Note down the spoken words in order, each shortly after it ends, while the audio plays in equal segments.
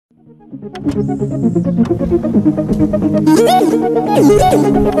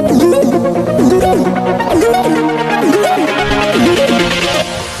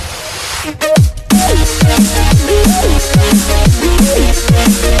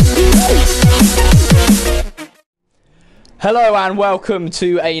Hello and welcome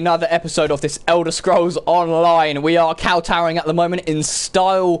to another episode of this Elder Scrolls Online. We are kowtowering at the moment in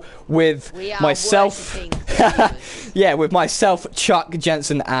style with myself. Yeah, with myself, Chuck,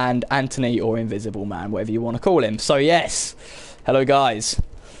 Jensen, and Anthony, or Invisible Man, whatever you want to call him. So yes, hello guys.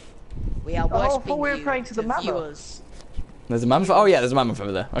 We are worshipping we were praying to the mammoth. viewers. There's a mammoth. Oh yeah, there's a mammoth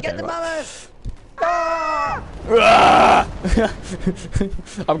over there. Okay, Get the mammoth!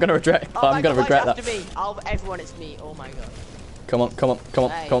 I'm gonna regret. Oh I'm gonna regret that. After me. Everyone, it's me. Oh my god. Come on, come on, come on,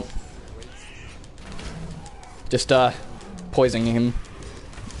 Hey. come on. Just poisoning him.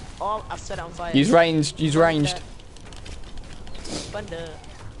 Oh, I've set it on fire. Use ranged. Use ranged. Thunder.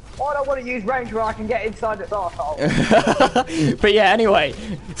 I don't want to use range where I can get inside this arsehole. But yeah, anyway.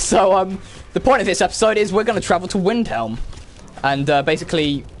 So the point of this episode is we're gonna travel to Windhelm, and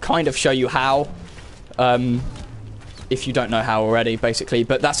basically kind of show you how. If you don't know how already, basically,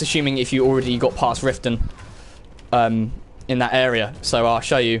 but that's assuming if you already got past Riften in that area. So I'll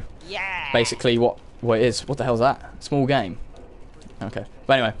show you basically what it is. What the hell's that? Small game. Okay.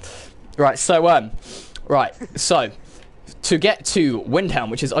 But anyway, right. So so to get to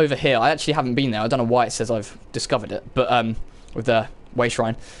Windhelm, which is over here, I actually haven't been there. I don't know why it says I've discovered it, but with the way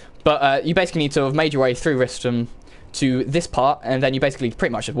shrine. But you basically need to have made your way through Riften to this part, and then you basically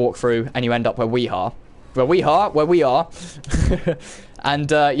pretty much just walk through, and you end up where we are. Where we are.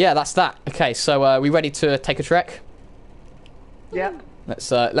 And yeah, that's that. Okay, so we ready to take a trek? Yeah.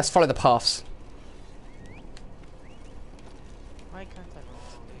 Let's follow the paths. Why can't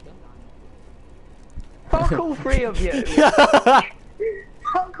I Fuck all three of you.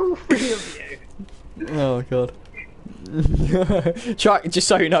 Fuck all three of you. Oh god. Chuck, just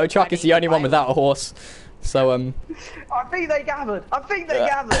so you know, Chuck is the only one without a horse. So I think they gathered. Are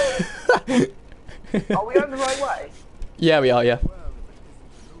we on the right way? yeah, we are. Yeah.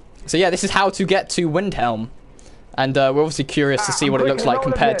 So yeah, this is how to get to Windhelm, and we're obviously curious to see what it looks like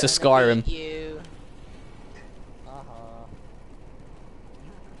compared to Skyrim. You.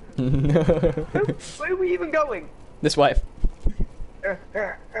 Where are we even going? This way. I'm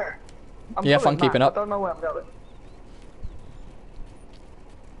Yeah, following fun keeping Matt. up. I don't know where I'm going.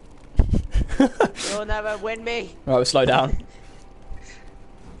 You'll never win me. Right, we'll slow down.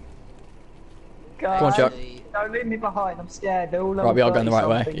 Guys, Go on, Chuck. don't leave me behind. I'm scared. They're all Right, we are going the right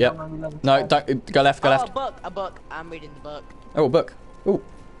way. Yep. No, don't go left. Go Oh, left. a book. I'm reading the book. Oh, a book. Ooh.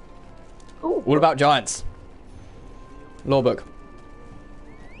 Ooh, All about giants. Law book.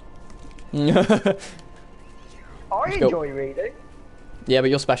 I go. enjoy reading. Yeah, but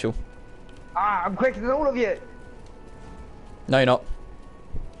you're special. I'm quicker than all of you. No, you're not.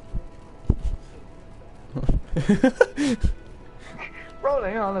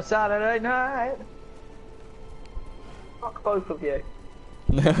 Rolling on a Saturday night. Fuck both of you.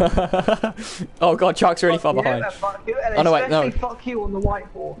 Oh god, Chuck's really far behind. Yeah, fuck you, and Oh, no, wait, no. especially fuck you on the white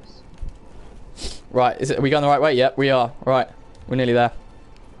horse. Right, are we going the right way? Yep, we are. Right, we're nearly there.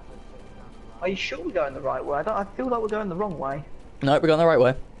 Are you sure we're going the right way? I feel like we're going the wrong way. No, we're going the right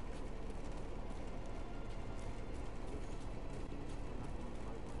way.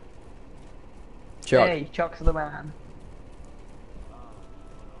 Chuck. Hey, Chuck's the man.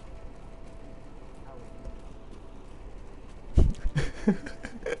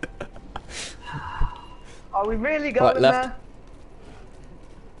 Are we really going Right, left. there?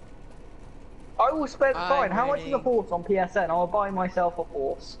 I will spend fine. How much is a horse on PSN? I'll buy myself a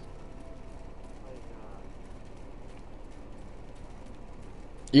horse.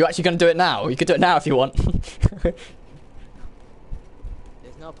 You actually going to do it now? You could do it now if you want. There's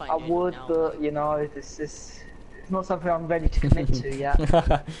no point I doing it would, now. but you know, this is it's not something I'm ready to commit to yet.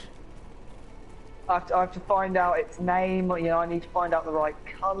 I have to find out its name. You know, I need to find out the right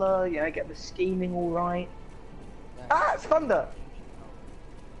colour. You know, get the scheming all right. Ah, it's thunder.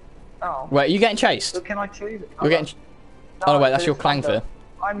 Oh. Wait, are you getting chased? So can I choose it? You're getting... Oh, no, wait, that's it's your clang thunder. fear.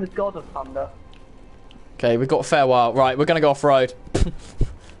 I'm the god of thunder. Okay, we've got a fair while. Right, we're going to go off-road.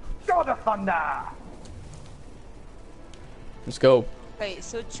 God of thunder! Let's go. Wait,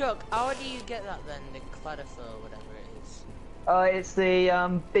 so Chuck, how do you get that then? The Clarifer, whatever it is. It's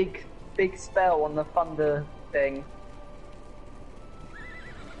the big spell on the thunder thing.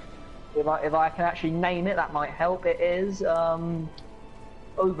 If I can actually name it, that might help. It is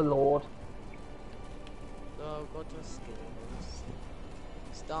Overlord. So go to skills.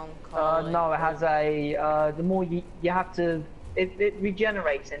 Stone cold. No, it has a the more you have to It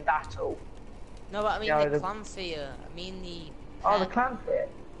regenerates in battle. No, but I mean You know, the clan fear. I mean the. Oh, the clan fear.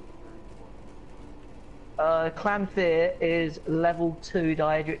 Clan fear is level 2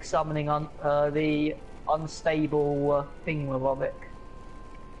 Diedric summoning on the unstable thingamabobic.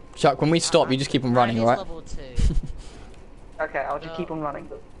 Chuck, when we stop, you just keep on running, alright? Level 2. Okay, I'll just keep on running.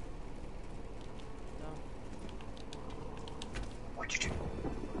 No. What'd you do?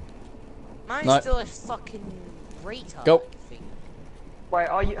 Mine's No. still a fucking retard. Go. Thing. Wait,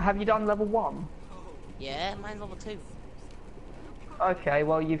 have you done level 1? Yeah, mine's level 2. Okay,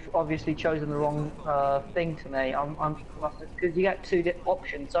 well you've obviously chosen the wrong thing to me. Because you get 2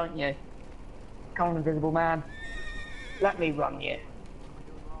 options, don't you? Come on, invisible man. Let me run you.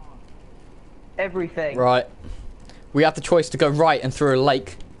 Everything. Right. We have the choice to go right and through a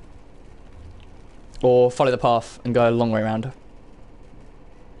lake, or follow the path and go a long way around.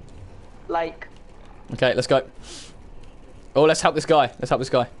 Lake. Okay, let's go. Oh, let's help this guy. Let's help this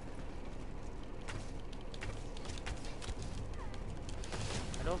guy.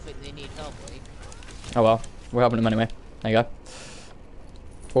 I don't think they need help, like. Oh well, we're helping him anyway. There you go.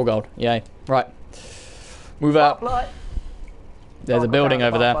 4 gold. Yay. Right. Move out. Light. There's a building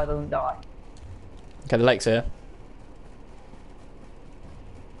over there. Doesn't die. Okay, the lake's here.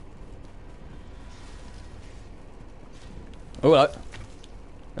 Oh, hello.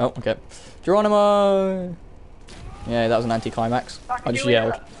 Oh, okay. Geronimo! Yeah, that was an anticlimax. I just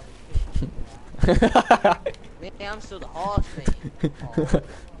yelled. Man, I'm still the horse thing. Oh.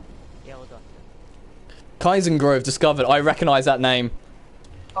 Yeah, well done. Kaisengrove discovered. I recognise that name.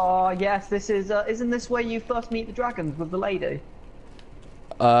 Oh yes, this is. Isn't this where you first meet the dragons with the lady?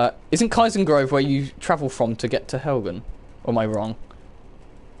 Isn't Kaisengrove where you travel from to get to Helgen? Or am I wrong?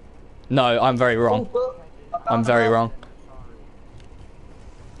 No, I'm very wrong. Oh, I'm very wrong.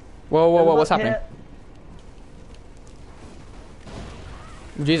 Whoa, whoa, whoa, what's happening?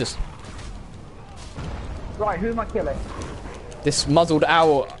 Oh, Jesus. Right, who am I killing? This muzzled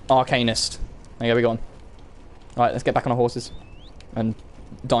owl arcanist. There you go, we got on. Alright, let's get back on our horses. And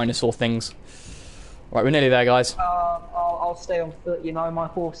dinosaur things. Right, we're nearly there, guys. I'll stay on foot, you know, my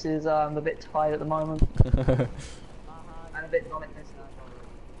horse is a bit tired at the moment. And a bit tonic this time.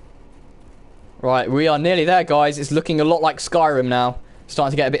 Right, we are nearly there, guys. It's looking a lot like Skyrim now.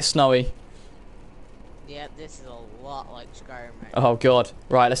 Starting to get a bit snowy. Yeah, this is a lot like Skyrim, right? Oh god.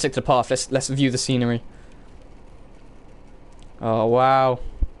 Right, let's stick to the path. Let's view the scenery. Oh wow.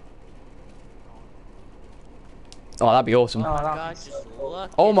 Oh, that'd be awesome. Oh my god, just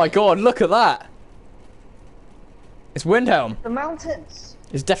look. Oh my god, look at that. It's Windhelm. The mountains.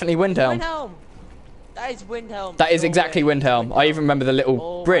 It's definitely Windhelm. Windhelm! That is Windhelm. That is No exactly way. Windhelm. I even remember the little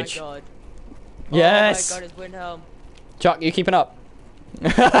Oh bridge. my god. Yes. Oh my god, it's Windhelm. Chuck, you keeping up?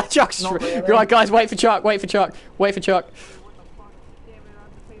 Chuck's Not really. right, guys. Wait for Chuck. Wait for Chuck. Wait for Chuck.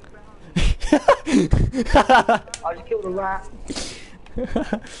 I just killed a rat.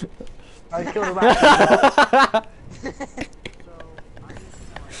 I just killed a rat.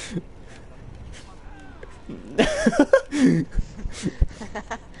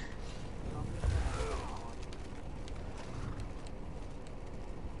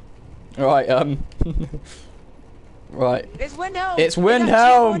 Right, right. It's Windhelm! It's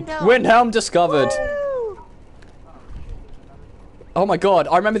Windhelm! Windhelm discovered! Woo! Oh my god,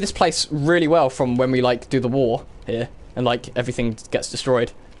 I remember this place really well from when we, like, do the war here. And, like, everything gets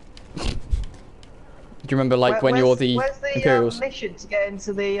destroyed. Do you remember, like, when you're the Imperials? Where's the mission to get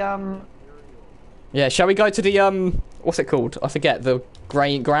into the, Yeah, shall we go to the, what's it called? I forget, the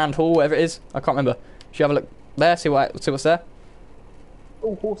Grand Hall, whatever it is. I can't remember. Shall we have a look there, see what's there?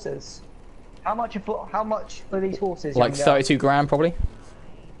 all horses? How much are these horses? Like young girl? 32 grand, probably.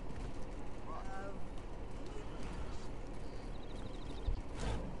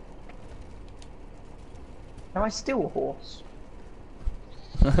 Am I still a horse?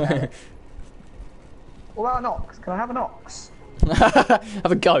 What about an ox? Can I have an ox?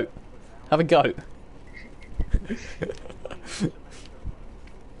 Have a goat. Have a goat.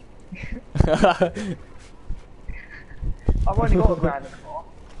 I've only got a grand and a half.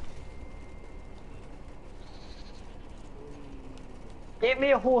 Give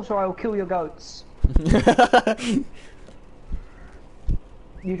me a horse or I will kill your goats.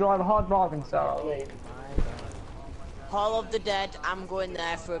 You drive a hard bargain, sir. I believe. Hall of the Dead, I'm going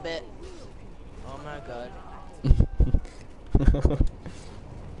there for a bit. Oh my god.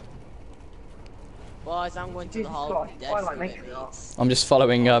 Boys, I'm going to Jesus the Hall of the Christ, Dead why am I for a bit, making that? mates. I'm just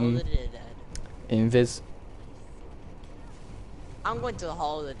following Hall of the Dead. Invis. I'm going to the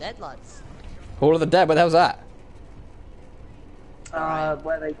Hall of the Dead, lads. Hall of the Dead, where the hell's that?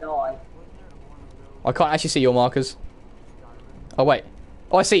 Where they die. I can't actually see your markers. Oh, wait.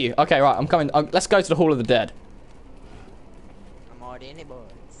 Oh, I see you. Okay, right. I'm coming. Let's go to the Hall of the Dead. I'm already in it, boys.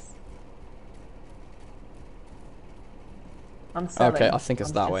 I'm selling. Okay, I think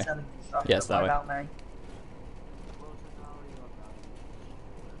it's that way. Yeah, it's that way. Me.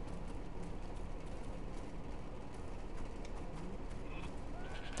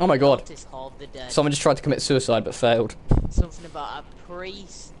 Oh my god. Notice Hall of the Dead. Someone just tried to commit suicide but failed. Something about a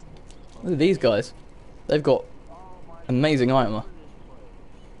priest. Look at these guys. They've got amazing armor.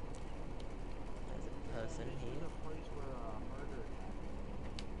 There's a person here.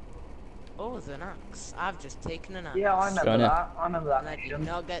 Oh, there's an axe. I've just taken an axe. Yeah, I remember that. I remember that And I did mission.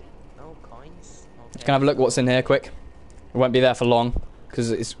 not get no coins. Okay. Can I have a look what's in here quick? We won't be there for long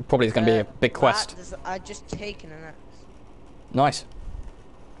because it's probably going to be a big quest. I just taken an axe. Nice.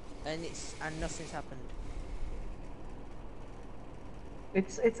 And nothing's happened.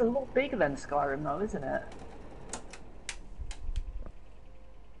 It's a lot bigger than Skyrim though, isn't it?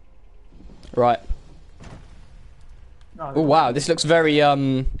 Right. No. Oh wow, this looks very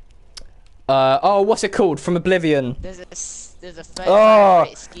oh, what's it called? From Oblivion. There's a Oh!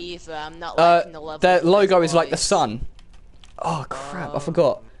 skeever. I'm not liking the level. Their of logo this is like the voice. sun. Oh crap, I Oh,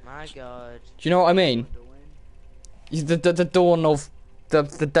 forgot. My god. Do you know what I mean? The dawn of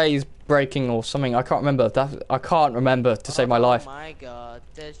the day's breaking or something. I can't remember. I can't remember to save my life. Oh my god.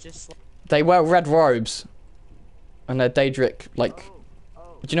 There's just They wear red robes, and they're Daedric. Like,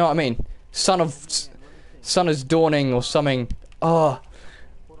 do you know what I mean? Sun is dawning or something. Oh,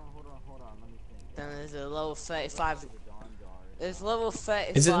 then there's a level 35. There's level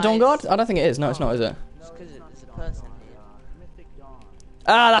 35. is it the Dawn Guard? I don't think it is. No, it's not. Is it? Just because there's a person here.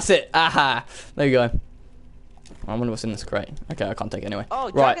 Ah, that's it. Aha. There you go. I wonder what's in this crate. Okay, I can't take it anyway. Oh,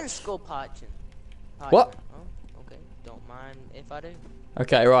 right. dragon skull parchment. What? Oh, okay. Don't mind if I do.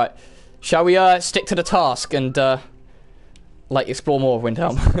 Okay, right. Shall we stick to the task and like explore more of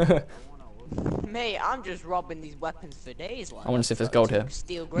Windhelm? Mate, I'm just robbing these weapons for days. Like, I want to see if there's gold here.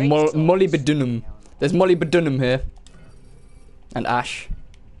 Steel great Molybdenum. There's molybdenum here. And ash.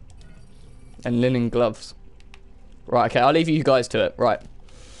 And linen gloves. Right, okay, I'll leave you guys to it. Right.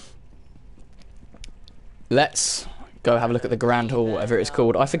 Let's go have a look at the Grand Hall, whatever it's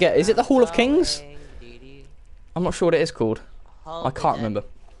called. I forget. Is it the Hall of Kings? I'm not sure what it is called. I can't remember.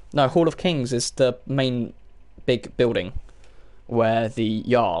 No, Hall of Kings is the main big building where the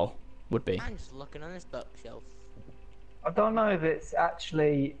Jarl would be. I'm just looking on this bookshelf. I don't know if it's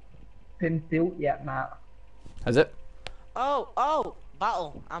actually been built yet, Matt. Has it? Oh,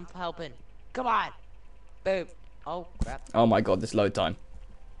 battle. I'm helping. Come on. Boom. Oh, crap. Oh my god, this load time.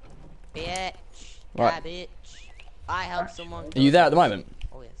 Bitch. Right. Die, bitch. I help someone. Are you there at the moment?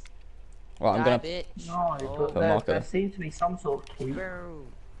 Oh, yes. Right, I'm Die, gonna... bitch. No, Oh, but there seems to be some sort of key. boom.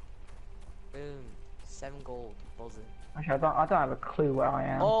 Boom. 7 gold. Buzzing. Actually, I don't have a clue where I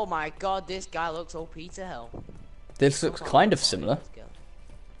am. Oh my god, this guy looks OP to hell. This looks kind of similar. Let's go.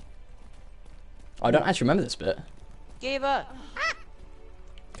 I don't actually remember this bit. Give her.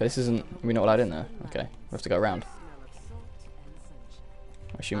 Okay, this isn't... We're not allowed in there. Okay, we have to go around.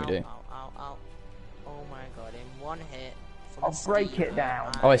 I assume we do. Ow. Oh my god, in one hit. from I'll the break steam. it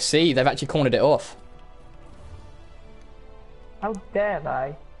down. Oh, I see. They've actually cornered it off. How dare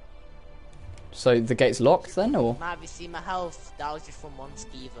they? So the gate's locked then, or? Have you seen my health? That was just from one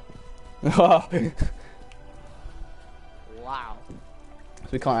skeever. So Wow.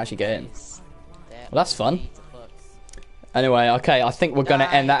 we can't actually get in. Well, that's fun. Anyway, okay, I think we're going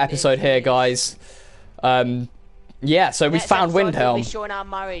to end that episode here, guys. Yeah, so we found We'll be Windhelm. showing our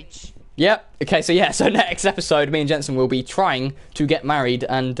marriage. Yep. Okay, so yeah, so next episode, me and Jensen will be trying to get married,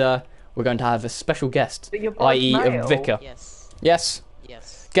 and we're going to have a special guest, But you're both i.e. a male. vicar. Yes. Yes.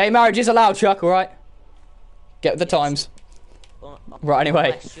 Yes. Gay marriage is allowed, Chuck, alright? Get with the times. Right, anyway.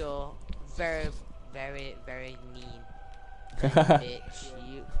 Unless you're very, very, very mean. Bitch,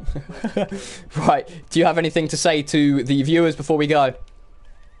 you. Right, do you have anything to say to the viewers before we go?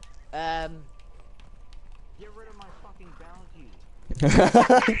 Get rid of my fucking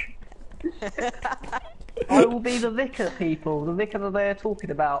bounty. I will be the vicar, people. The vicar that they're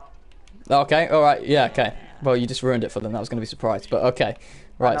talking about. Okay, alright, yeah, okay. Well, you just ruined it for them, that was going to be a surprise, but okay.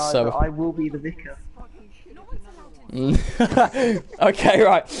 Right, No, so... but I will be the vicar. Okay,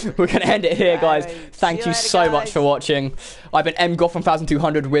 right. We're going to end it here, guys. Alright, Thank see you you later, so much guys. for watching. I've been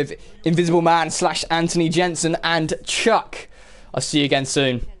mgoth1200 with Invisible Man / Anthony Jensen and Chuck. I'll see you again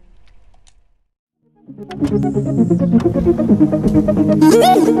soon.